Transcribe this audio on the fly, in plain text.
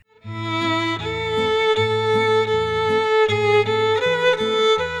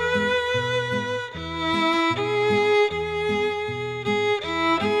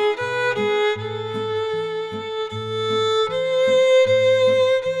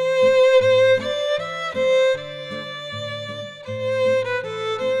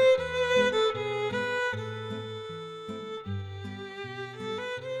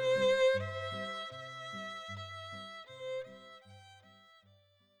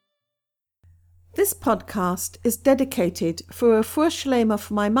This podcast is dedicated for a refuah shlema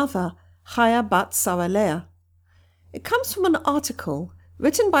for my mother, Chaya Bat Sarah Leah. It comes from an article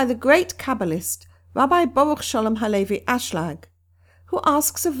written by the great Kabbalist, Rabbi Baruch Shalom Halevi Ashlag, who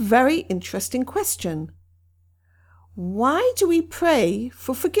asks a very interesting question. Why do we pray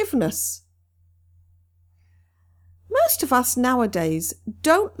for forgiveness? Most of us nowadays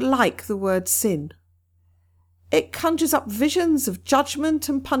don't like the word sin. It conjures up visions of judgment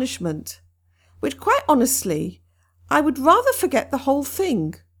and punishment, which quite honestly, I would rather forget the whole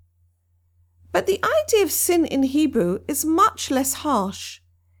thing. But the idea of sin in Hebrew is much less harsh.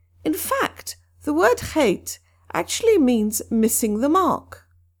 In fact, the word chet actually means missing the mark.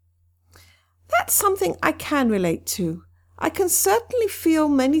 That's something I can relate to. I can certainly feel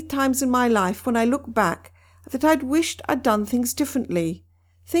many times in my life when I look back that I'd wished I'd done things differently,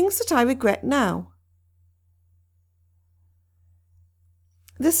 things that I regret now.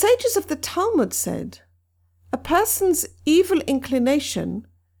 The sages of the Talmud said, a person's evil inclination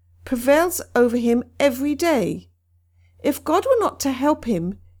prevails over him every day. If God were not to help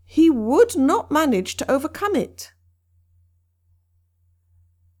him, he would not manage to overcome it.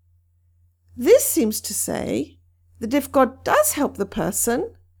 This seems to say that if God does help the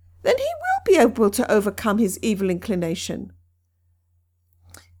person, then he will be able to overcome his evil inclination.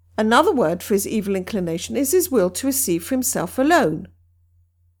 Another word for his evil inclination is his will to receive for himself alone.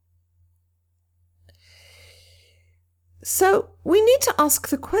 So we need to ask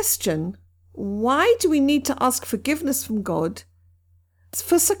the question, why do we need to ask forgiveness from God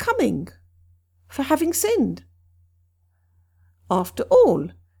for succumbing, for having sinned? After all,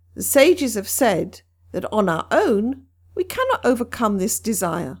 the sages have said that on our own we cannot overcome this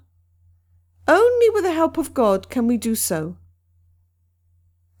desire. Only with the help of God can we do so.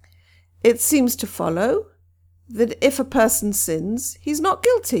 It seems to follow that if a person sins, he's not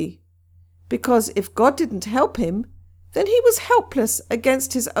guilty, because if God didn't help him, then he was helpless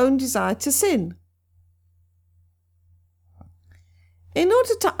against his own desire to sin. In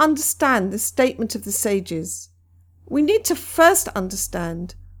order to understand the statement of the sages, we need to first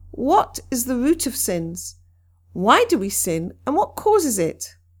understand what is the root of sins, why do we sin, and what causes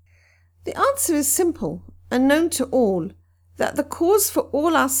it. The answer is simple and known to all, that the cause for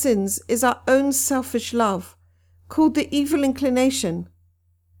all our sins is our own selfish love, called the evil inclination.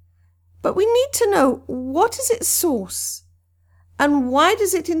 But we need to know what is its source and why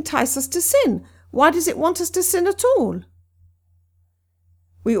does it entice us to sin? Why does it want us to sin at all?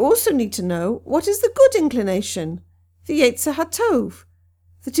 We also need to know what is the good inclination, the Yetzer HaTov,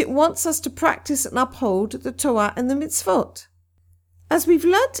 that it wants us to practice and uphold the Torah and the mitzvot. As we've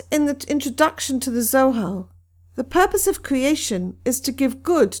learnt in the introduction to the Zohar, the purpose of creation is to give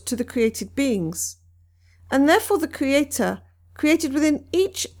good to the created beings, and therefore the Creator created within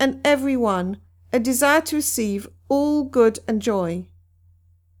each and every one a desire to receive all good and joy.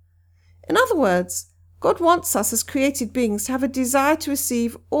 In other words, God wants us as created beings to have a desire to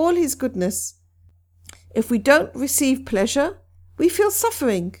receive all His goodness. If we don't receive pleasure, we feel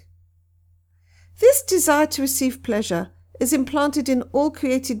suffering. This desire to receive pleasure is implanted in all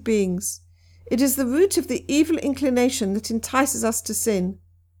created beings. It is the root of the evil inclination that entices us to sin.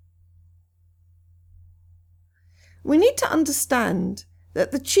 We need to understand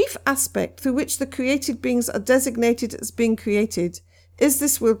that the chief aspect through which the created beings are designated as being created is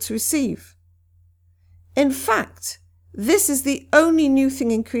this will to receive. In fact, this is the only new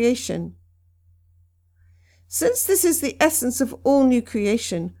thing in creation. Since this is the essence of all new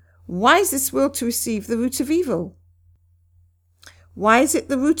creation, why is this will to receive the root of evil? Why is it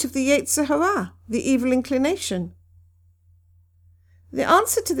the root of the Yetzer Hara, the evil inclination? The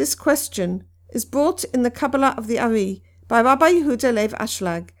answer to this question is brought in the Kabbalah of the Ari by Rabbi Yehuda Lev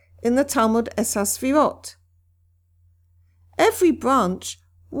Ashlag in the Talmud Esar Sfirot. Every branch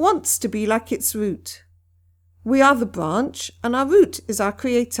wants to be like its root. We are the branch, and our root is our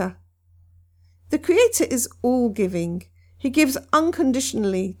Creator. The Creator is all-giving. He gives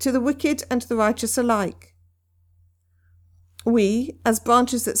unconditionally to the wicked and to the righteous alike. We, as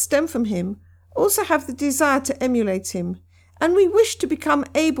branches that stem from Him, also have the desire to emulate Him, and we wish to become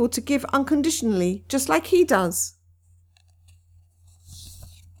able to give unconditionally, just like He does.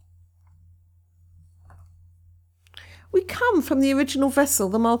 We come from the original vessel,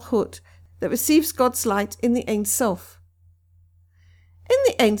 the Malchut, that receives God's light in the Ein Sof. In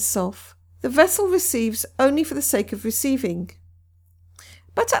the Ein Sof, the vessel receives only for the sake of receiving.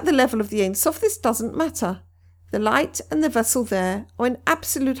 But at the level of the Ein Sof, this doesn't matter. The light and the vessel there are in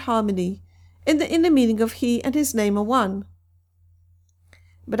absolute harmony, in the inner meaning of He and His name are one.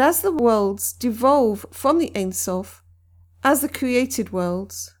 But as the worlds devolve from the Ein Sof, as the created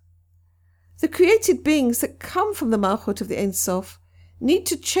worlds, The created beings that come from the Malchut of the Ein Sof need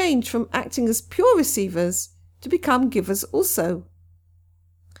to change from acting as pure receivers to become givers also.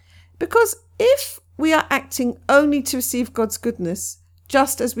 Because if we are acting only to receive God's goodness,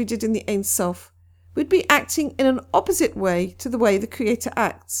 just as we did in the Ein Sof, we'd be acting in an opposite way to the way the Creator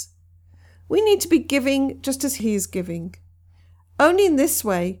acts. We need to be giving just as He is giving. Only in this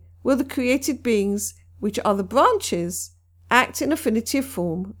way will the created beings, which are the branches, act in affinity of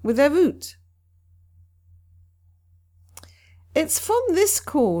form with their root. It's from this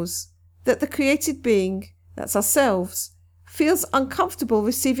cause that the created being, that's ourselves, feels uncomfortable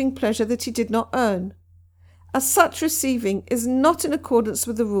receiving pleasure that he did not earn. As such receiving is not in accordance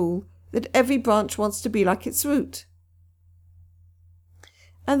with the rule that every branch wants to be like its root.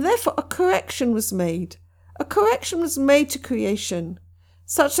 And therefore a correction was made. A correction was made to creation,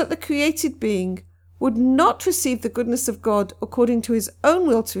 such that the created being would not receive the goodness of God according to his own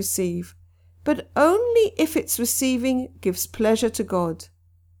will to receive, but only if its receiving gives pleasure to God.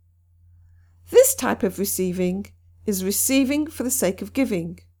 This type of receiving is receiving for the sake of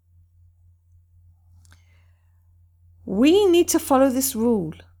giving. We need to follow this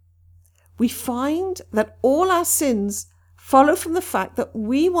rule. We find that all our sins follow from the fact that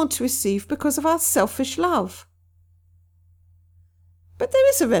we want to receive because of our selfish love. But there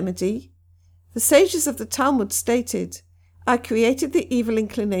is a remedy. The sages of the Talmud stated, I created the evil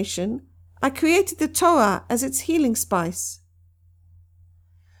inclination, I created the Torah as its healing spice.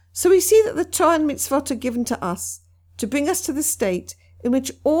 So we see that the Torah and mitzvot are given to us to bring us to the state in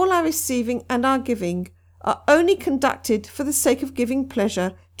which all our receiving and our giving are only conducted for the sake of giving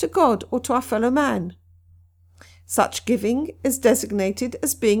pleasure to God or to our fellow man. Such giving is designated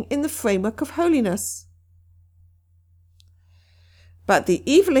as being in the framework of holiness. But the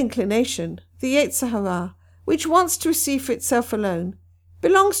evil inclination, the Yetzer Hara, which wants to receive for itself alone,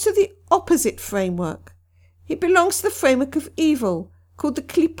 belongs to the opposite framework. It belongs to the framework of evil, called the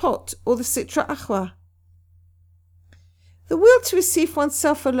Klipot or the Sitra Achra. The will to receive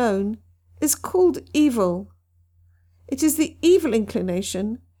oneself alone is called evil. It is the evil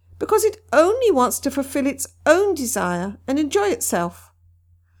inclination because it only wants to fulfill its own desire and enjoy itself.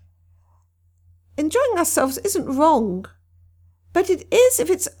 Enjoying ourselves isn't wrong, but it is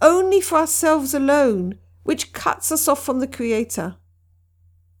if it's only for ourselves alone, which cuts us off from the Creator.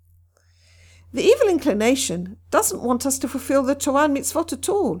 The evil inclination doesn't want us to fulfill the Torah and mitzvot at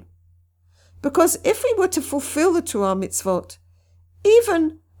all, because if we were to fulfill the Torah and mitzvot,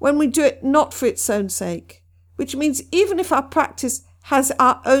 even when we do it not for its own sake, which means even if our practice has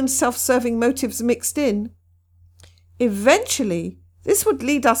our own self-serving motives mixed in, eventually this would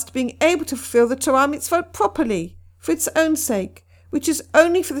lead us to being able to fulfill the Torah and mitzvot properly, for its own sake, which is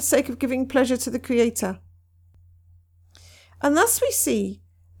only for the sake of giving pleasure to the Creator. And thus we see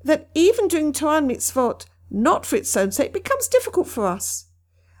that even doing Torah and mitzvot not for its own sake becomes difficult for us.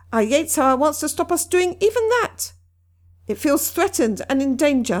 Our Yetzer Hara wants to stop us doing even that. It feels threatened and in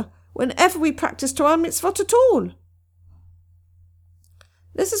danger whenever we practice Torah and mitzvot at all.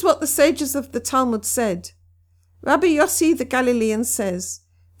 This is what the sages of the Talmud said. Rabbi Yossi the Galilean says,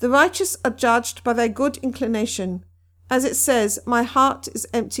 the righteous are judged by their good inclination. As it says, my heart is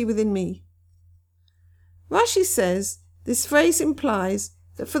empty within me. Rashi says, this phrase implies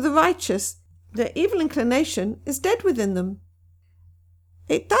that for the righteous, their evil inclination is dead within them.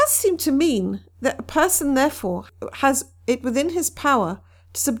 It does seem to mean that a person therefore has it within his power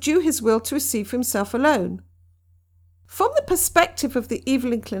to subdue his will to receive for himself alone. From the perspective of the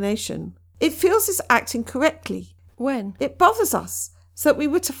evil inclination, it feels it's acting correctly when it bothers us so that we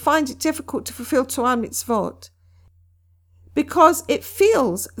were to find it difficult to fulfill Torah and mitzvot, because it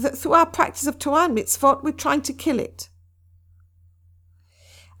feels that through our practice of Torah and mitzvot we're trying to kill it.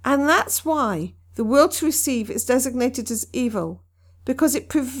 And that's why the will to receive is designated as evil, because it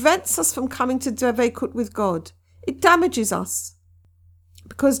prevents us from coming to Dveikut with God. It damages us.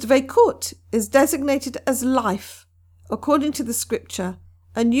 Because Dveikut is designated as life, according to the scripture,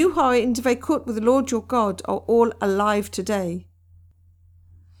 and you who are in Dveikut with the Lord your God are all alive today.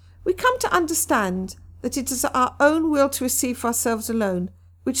 We come to understand that it is our own will to receive for ourselves alone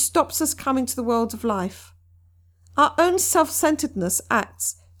which stops us coming to the world of life. Our own self-centeredness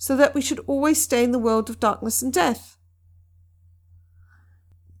acts so that we should always stay in the world of darkness and death.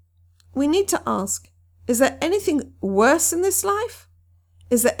 We need to ask, is there anything worse in this life?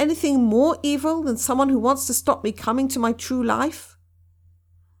 Is there anything more evil than someone who wants to stop me coming to my true life?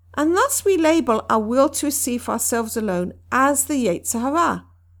 And thus we label our will to receive for ourselves alone as the Yetzer Hara,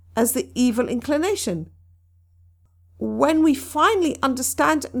 as the evil inclination. When we finally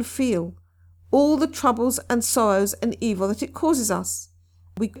understand and feel all the troubles and sorrows and evil that it causes us,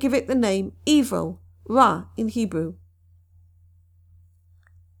 we give it the name evil, Ra in Hebrew.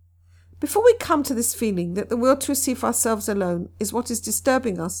 Before we come to this feeling that the will to receive ourselves alone is what is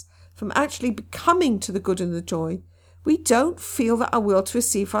disturbing us from actually becoming to the good and the joy, we don't feel that our will to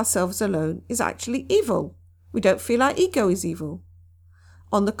receive ourselves alone is actually evil. We don't feel our ego is evil.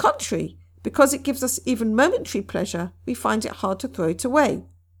 On the contrary, because it gives us even momentary pleasure, we find it hard to throw it away.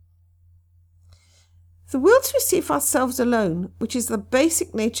 The will to receive ourselves alone, which is the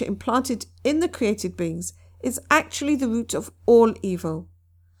basic nature implanted in the created beings, is actually the root of all evil.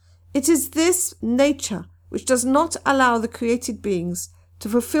 It is this nature which does not allow the created beings to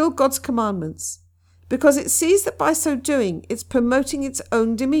fulfill God's commandments, because it sees that by so doing it's promoting its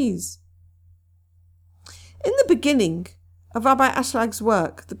own demise. In the beginning of Rabbi Ashlag's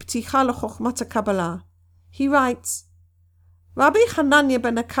work, the Pticha L'Chochmat HaKabbalah, he writes, Rabbi Hanania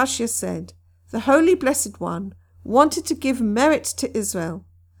ben Akashia said, the Holy Blessed One wanted to give merit to Israel.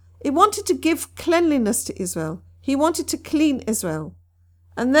 He wanted to give cleanliness to Israel. He wanted to clean Israel.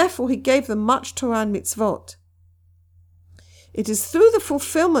 And therefore he gave them much Torah and mitzvot. It is through the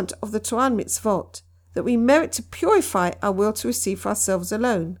fulfillment of the Torah and mitzvot that we merit to purify our will to receive for ourselves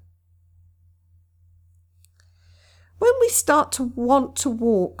alone. When we start to want to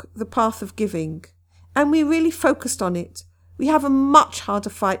walk the path of giving, and we really focused on it, we have a much harder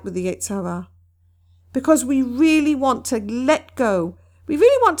fight with the Yetzer Hara, because we really want to let go. We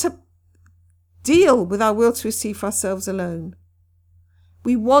really want to deal with our will to receive for ourselves alone.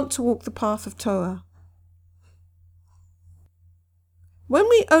 We want to walk the path of Torah. When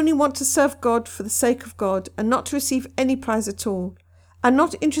we only want to serve God for the sake of God and not to receive any prize at all, and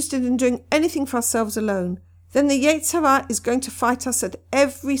not interested in doing anything for ourselves alone, then the Yetzer Hara is going to fight us at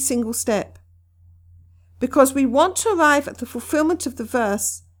every single step. Because we want to arrive at the fulfillment of the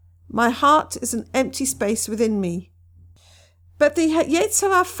verse, my heart is an empty space within me. But the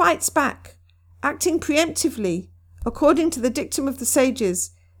Yetzer Hara fights back, acting preemptively. According to the dictum of the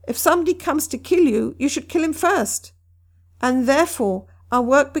sages, if somebody comes to kill you, you should kill him first. And therefore, our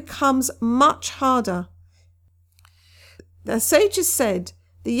work becomes much harder. The sages said,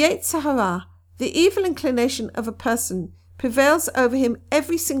 the Yetzer Hara, the evil inclination of a person, prevails over him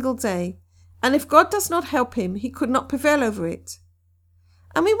every single day, and if God does not help him, he could not prevail over it.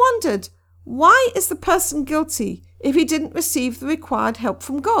 And we wondered, why is the person guilty if he didn't receive the required help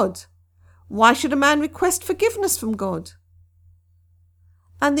from God? Why should a man request forgiveness from God?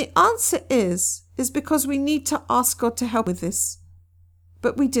 And the answer is because we need to ask God to help with this.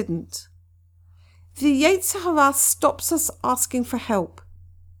 But we didn't. The Yetzer Hara stops us asking for help.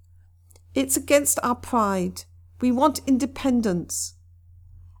 It's against our pride. We want independence.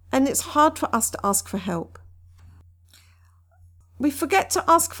 And it's hard for us to ask for help. We forget to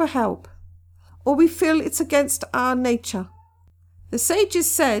ask for help, or we feel it's against our nature. The sages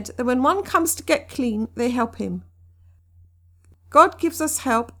said that when one comes to get clean, they help him. God gives us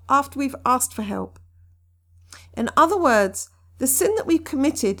help after we've asked for help. In other words, the sin that we've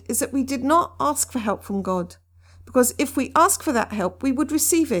committed is that we did not ask for help from God, because if we ask for that help, we would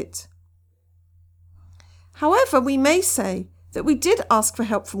receive it. However, we may say that we did ask for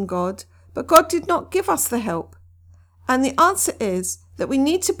help from God, but God did not give us the help. And the answer is that we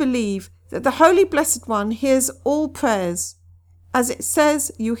need to believe that the Holy Blessed One hears all prayers. As it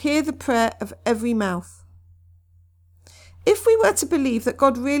says, you hear the prayer of every mouth. If we were to believe that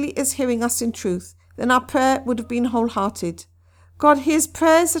God really is hearing us in truth, then our prayer would have been wholehearted. God hears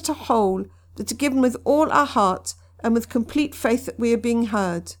prayers that are whole, that are given with all our heart and with complete faith that we are being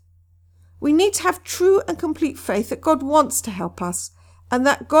heard. We need to have true and complete faith that God wants to help us, and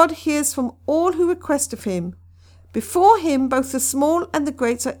that God hears from all who request of him. Before him, both the small and the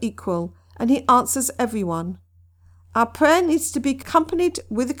great are equal, and he answers everyone. Our prayer needs to be accompanied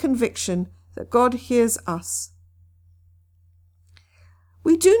with a conviction that God hears us.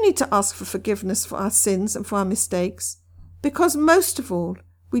 We do need to ask for forgiveness for our sins and for our mistakes, because most of all,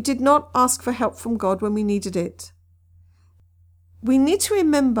 we did not ask for help from God when we needed it. We need to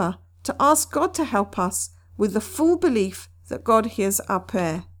remember to ask God to help us with the full belief that God hears our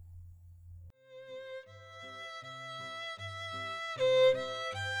prayer.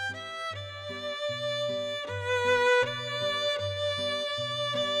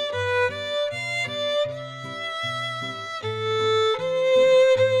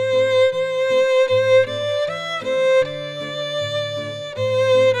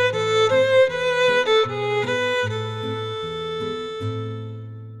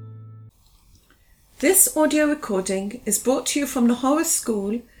 This audio recording is brought to you from the Horus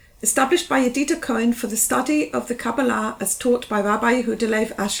School, established by Yedida Cohen for the study of the Kabbalah as taught by Rabbi Yehuda Leib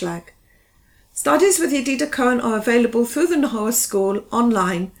Ashlag. Studies with Yedida Cohen are available through the Nohoa School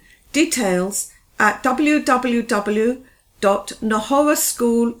online. Details at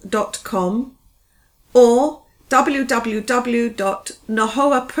www.nohoaschool.com or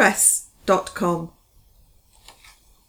www.nohoapress.com.